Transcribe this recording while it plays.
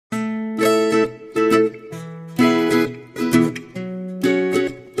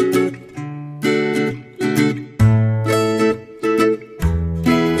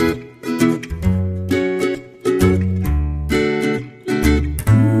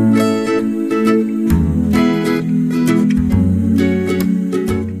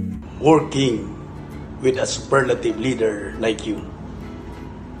Working with a superlative leader like you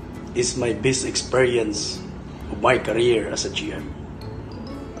is my best experience of my career as a GM.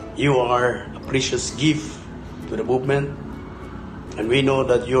 You are a precious gift to the movement, and we know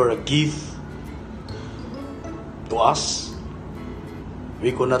that you're a gift to us.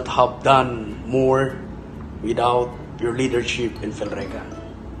 We could not have done more without your leadership in Felreca.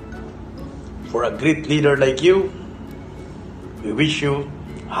 For a great leader like you, we wish you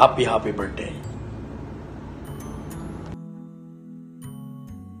a happy birthday.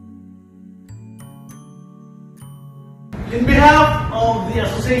 In behalf of the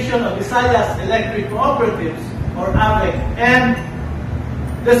Association of Visayas Electric Cooperatives, or AVEC, and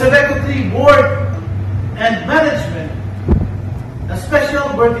the Secretary Board and Management, a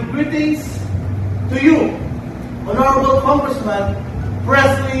special birthday greetings to you, Honorable Congressman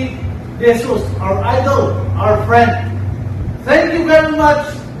Presley Jesus, our idol, our friend. Thank you very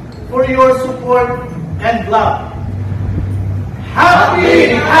much for your support and love.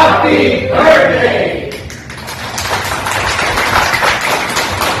 Happy birthday!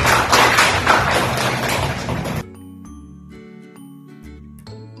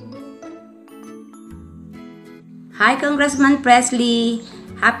 Hi, Congressman Presley.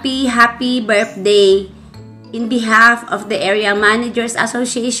 Happy birthday. In behalf of the Area Managers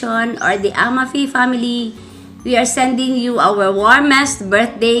Association or the Amafi family, we are sending you our warmest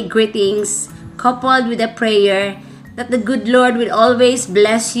birthday greetings, coupled with a prayer that the good Lord will always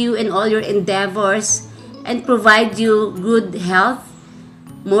bless you in all your endeavors and provide you good health,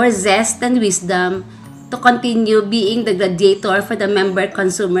 more zest and wisdom to continue being the gladiator for the member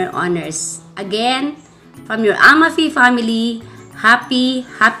consumer honors. Again, from your Amafi family, happy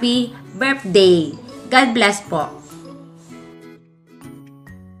birthday. God bless po.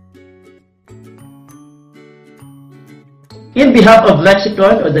 In behalf of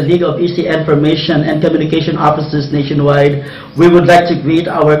Lexicon or the League of Easy Information and Communication Offices nationwide, we would like to greet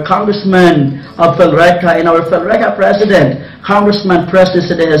our Congressman of Felreca and our Felreca President, Congressman Presley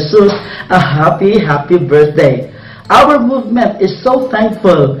Jesus, a happy birthday. Our movement is so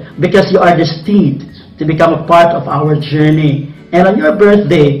thankful because you are destined to become a part of our journey. And on your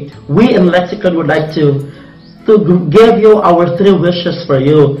birthday, we in Lexicon would like to give you our 3 wishes for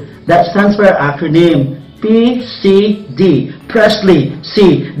you. That stands for our acronym PCD, Presley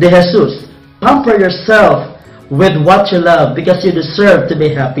C. De Jesus. Pamper yourself with what you love because you deserve to be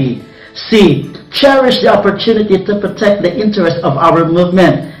happy. C. Cherish the opportunity to protect the interest of our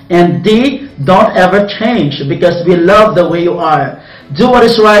movement. And D. Don't ever change because we love the way you are. Do what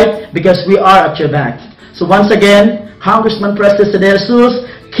is right because we are at your back. So once again, Congressman Presley De Jesus,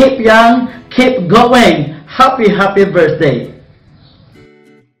 keep young, keep going. Happy birthday.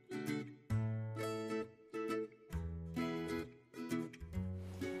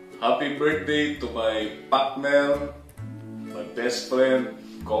 Happy birthday to my partner, my best friend,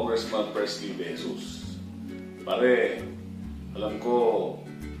 Congressman Presley De Jesus. Pare, alam ko,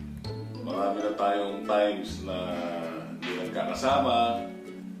 marami na tayong times na hindi nagkakasama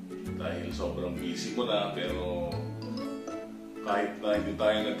dahil sobrang busy mo na, pero kahit na hindi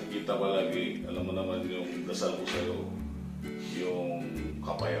tayo nagkikita palagi, alam mo naman yung dasal ko sa'yo, yung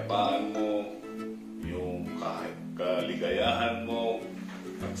kapayapaan mo, yung kaligayahan mo,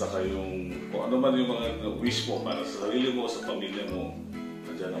 at saka yung kung ano man yung mga wish mo para sa sarili mo, sa pamilya mo,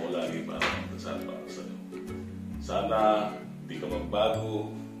 nandiyan ako lagi para magdasal para sa'yo. Sana hindi ka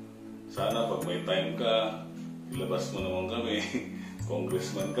magbago. Sana pag may time ka, ilabas mo naman kami.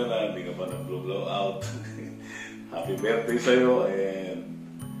 Congressman ka na, hindi ka pa nag-blow out. Happy birthday sa'yo, and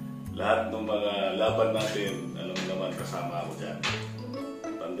lahat ng mga laban natin, alam mo naman, kasama ako dyan.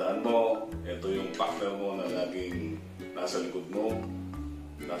 Tandaan mo, ito yung partner mo na laging nasa likod mo,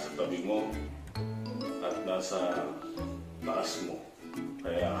 nasa tabi mo, at nasa taas mo.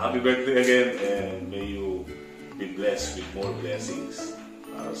 Kaya happy birthday again, and may you be blessed with more blessings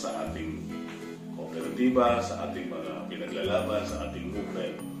para sa ating kooperatiba, sa ating mga pinaglalaban, sa ating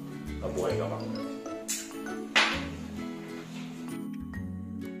movement. Mabuhay ka, partner.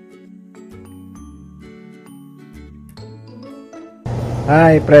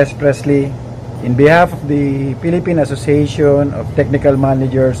 Hi, Presley. In behalf of the Philippine Association of Technical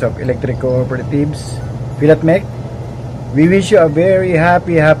Managers of Electric Cooperatives, PhilATMEC, we wish you a very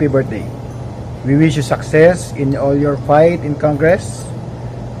happy birthday. We wish you success in all your fight in Congress.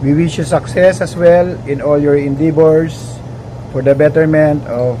 We wish you success as well in all your endeavors for the betterment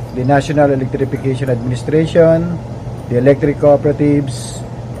of the National Electrification Administration, the electric cooperatives,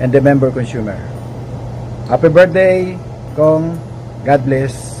 and the member consumer. Happy birthday, Cong. God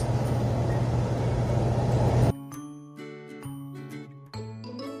bless.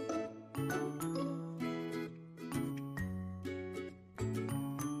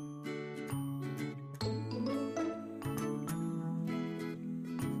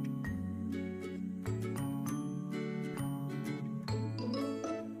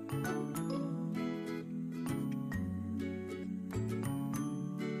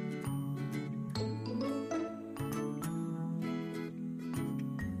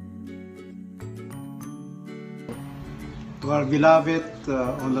 To our beloved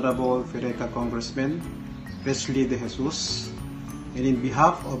Honorable Fireca Congressman Presley de Jesus, and in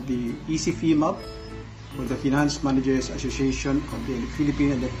behalf of the ECFIMAP for the Finance Managers Association of the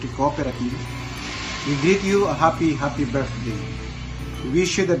Philippine Electric Cooperative, we greet you a happy birthday. We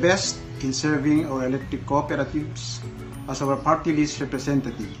wish you the best in serving our electric cooperatives as our party list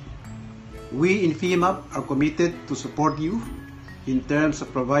representative. We in FIMAP are committed to support you in terms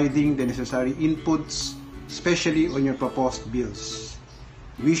of providing the necessary inputs, especially on your proposed bills.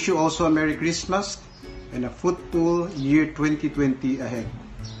 Wish you also a Merry Christmas and a fruitful year 2020 ahead.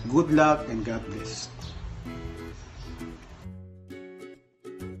 Good luck and God bless.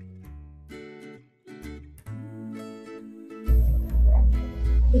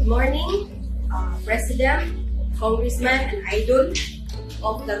 Good morning, President, Congressman, and Idol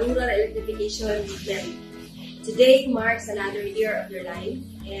of the Rural Electrification Movement. Today marks another year of your life,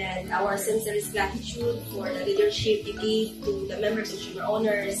 and our sincerest gratitude for the leadership you give to the member consumer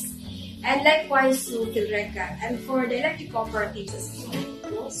owners, and likewise to Philreca and for the electric cooperatives as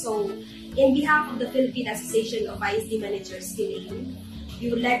well. So, in behalf of the Philippine Association of ISD Managers, PhilAM, we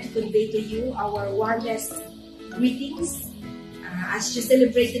would like to convey to you our warmest greetings as you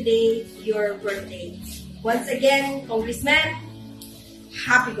celebrate today your birthday. Once again, Congressman,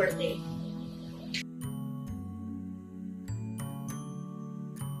 happy birthday.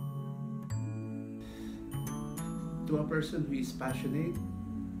 To a person who is passionate,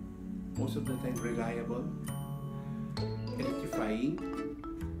 most of the time reliable, electrifying,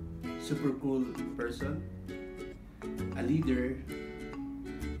 super cool person, a leader,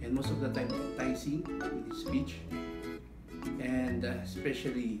 and most of the time enticing with his speech, and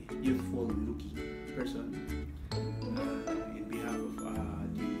especially youthful looking person. In behalf of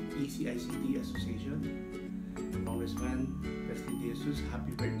the ECICT Association, Congressman Presley de Jesus,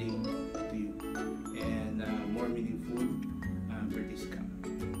 happy birthday to you, and more meaningful birthdays come.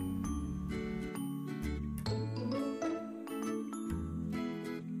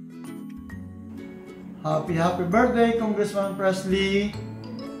 Happy birthday, Congressman Presley.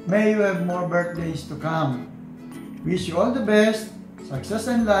 May you have more birthdays to come. Wish you all the best, success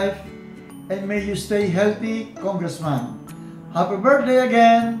in life, and may you stay healthy, Congressman. Happy birthday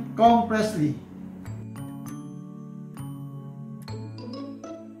again, Cong Presley.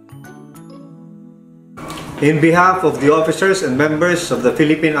 In behalf of the officers and members of the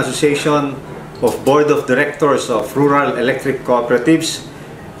Philippine Association of Board of Directors of Rural Electric Cooperatives,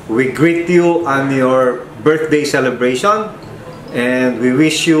 we greet you on your birthday celebration, and we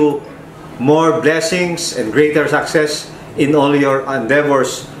wish you more blessings and greater success in all your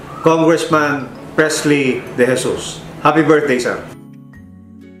endeavors, Congressman Presley de Jesus. Happy birthday, sir.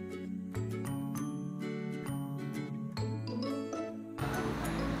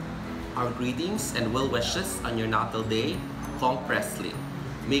 Our greetings and well wishes on your natal day, Cong Presley.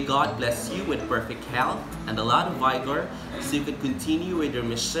 May God bless you with perfect health and a lot of vigor so you can continue with your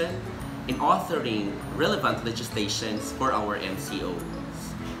mission in authoring relevant legislations for our MCOs.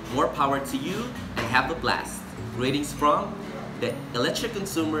 More power to you and have a blast. Greetings from the Electric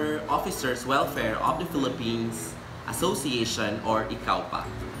Consumer Officers Welfare of the Philippines Association, or ICAOPA.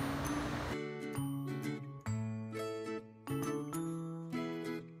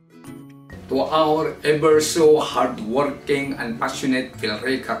 To our ever so hardworking and passionate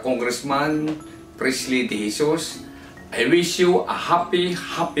Philreca Congressman Presley de Jesus, I wish you a happy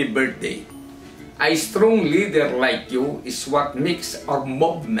birthday. A strong leader like you is what makes our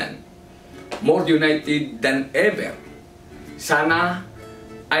movement more united than ever. Sana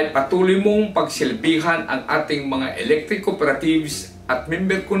ay patuloy mong pagsilbihan ang ating mga electric cooperatives at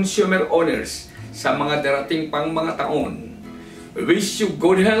member consumer owners sa mga darating pang mga taon. We wish you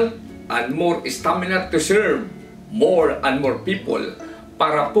good health and more stamina to serve more and more people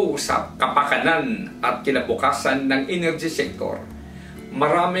para po sa kapakanan at kinabukasan ng energy sector.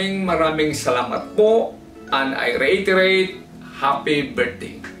 Maraming salamat po, and I reiterate, happy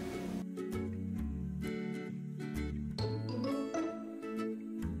birthday.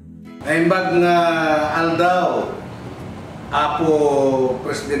 Naimbag nga aldaw, Apo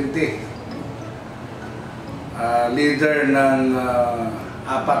Presidente, leader ng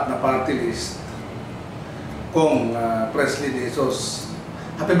apat na party list, Cong Presley de Jesus.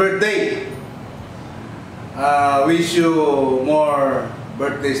 Happy birthday! Wish you more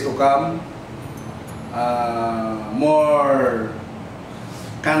birthdays to come, more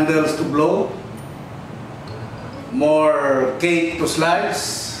candles to blow, more cake to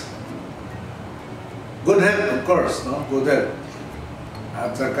slice, good health of course, no? Good health.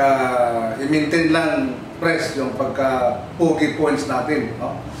 At saka i-maintain lang press yung pagka-pogi points natin,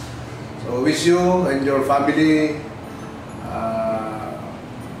 no? So wish you and your family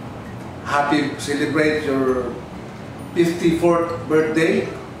happy celebrate your 54th birthday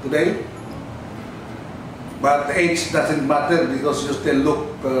today. But age doesn't matter because you still look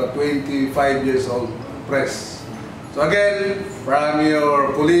 25 years old, Pres. So again, from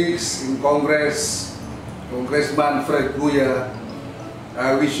your colleagues in Congress, Congressman Fred Guya,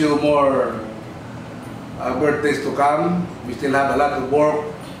 I wish you more birthdays to come. We still have a lot of work,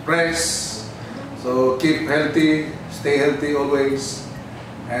 Pres. So keep healthy, stay healthy always.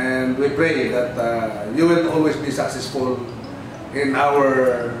 And we pray that you will always be successful in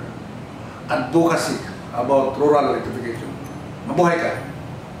our advocacy about rural electrification. Mabuhay ka!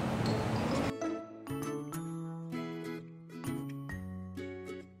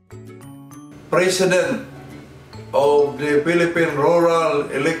 President of the Philippine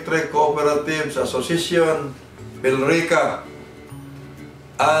Rural Electric Cooperatives Association, PhilReCA,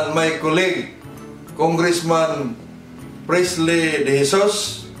 and my colleague, Congressman Presley de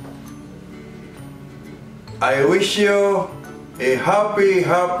Jesus, I wish you a happy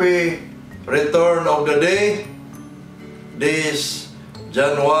return of the day this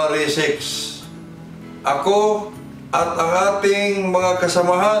January 6. Ako at ang ating mga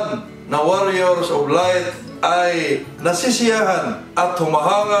kasamahan na Warriors of Light ay nasisiyahan at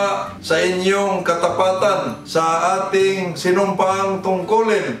humahanga sa inyong katapatan sa ating sinumpaang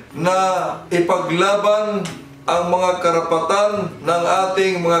tungkulin na ipaglaban ang mga karapatan ng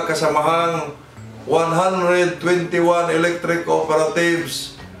ating mga kasamahang 121 electric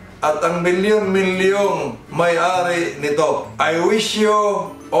cooperatives at ang milyon-milyong may-ari nito. I wish you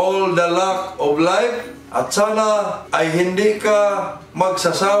all the luck of life at sana ay hindi ka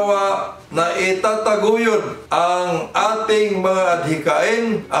magsasawa na itataguyod ang ating mga adhikain,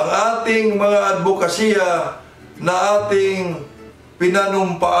 ang ating mga advokasya na ating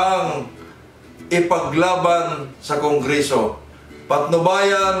pinanumpaang ipaglaban sa Kongreso.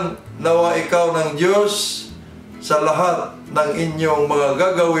 Patnubayan nawa ikaw ng Diyos sa lahat ng inyong mga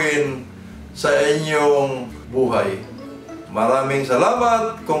gagawin sa inyong buhay. Maraming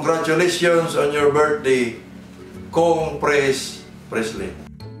salamat. Congratulations on your birthday, Cong Presley.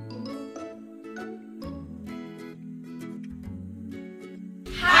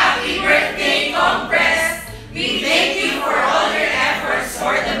 Happy birthday, Cong Pres! We thank you for all your efforts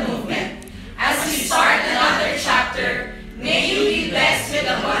for the movement. As we start another chapter, may you be blessed with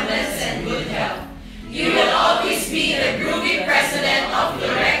abundance and good health. You will always be the groovy president of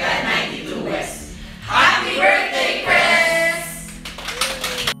PhilReCA 92 West. Happy birthday, Pres!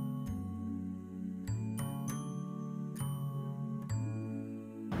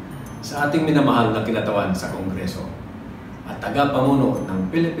 Sa ating minamahal na kinatawan sa Kongreso at tagapamuno ng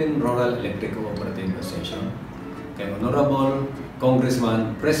Philippine Rural Electric Cooperative Association, kay Honorable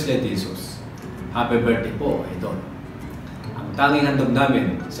Congressman Presley de Jesus, happy birthday po, Idol. Ang tanging handog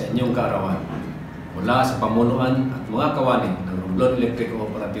namin sa inyong kaarawan mula sa pamunuan at mga kawani ng Romblon Electric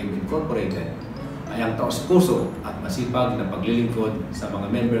Cooperative Incorporated ay ang taos-puso at masipag na paglilingkod sa mga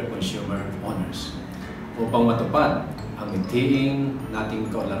member consumer owners upang matupad ang mithiing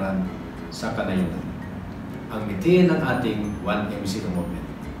nating kaunlaran sa kanayunan, ang mithiin ng ating 1MC movement.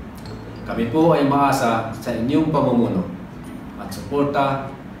 Kami po ay maasa sa inyong pamumuno at suporta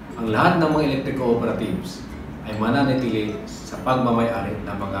ang lahat ng mga electric cooperatives ay mananatili sa pagmamayari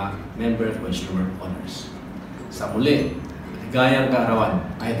ng mga member consumer owners. Sa muli, ligayang kaarawan,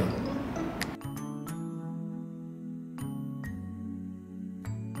 Idol.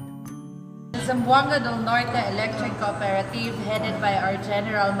 Zamboanga del Norte Electric Cooperative, headed by our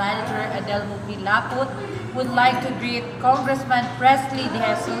General Manager Adelmo P. Laput, would like to greet Congressman Presley de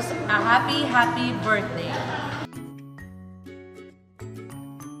Jesus a happy birthday.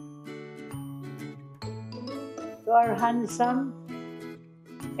 To our handsome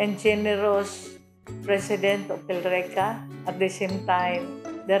and generous President of PhilReCA, at the same time,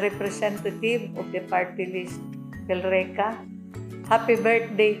 the representative of the party list PhilReCA, happy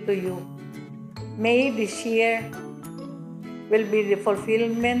birthday to you. May this year will be the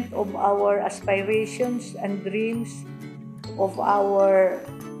fulfillment of our aspirations and dreams, of our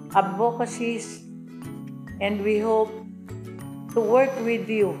advocacies, and we hope to work with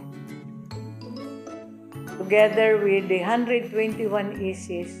you together with the 121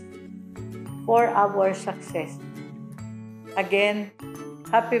 ECs for our success. Again,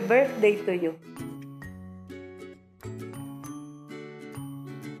 happy birthday to you.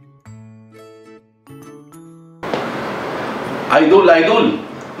 Idol,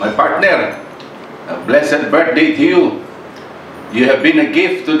 my partner, a blessed birthday to you. You have been a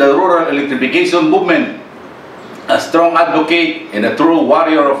gift to the rural electrification movement, a strong advocate and a true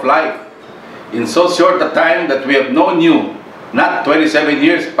warrior of life. In so short a time that we have known you, not 27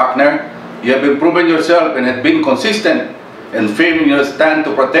 years, partner. You have proven yourself and have been consistent and firm in your stand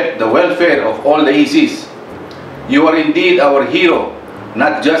to protect the welfare of all the ECs. You are indeed our hero,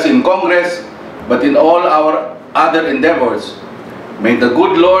 not just in Congress, but in all our other endeavors. May the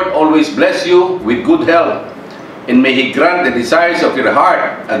good Lord always bless you with good health, and may He grant the desires of your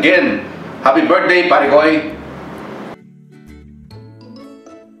heart. Again, happy birthday, Parigoy!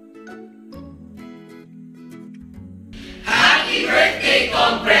 Happy birthday,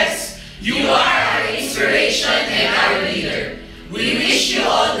 Congress! You are our inspiration and our leader. We wish you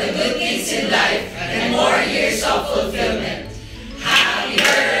all the good things in life and more years of fulfillment.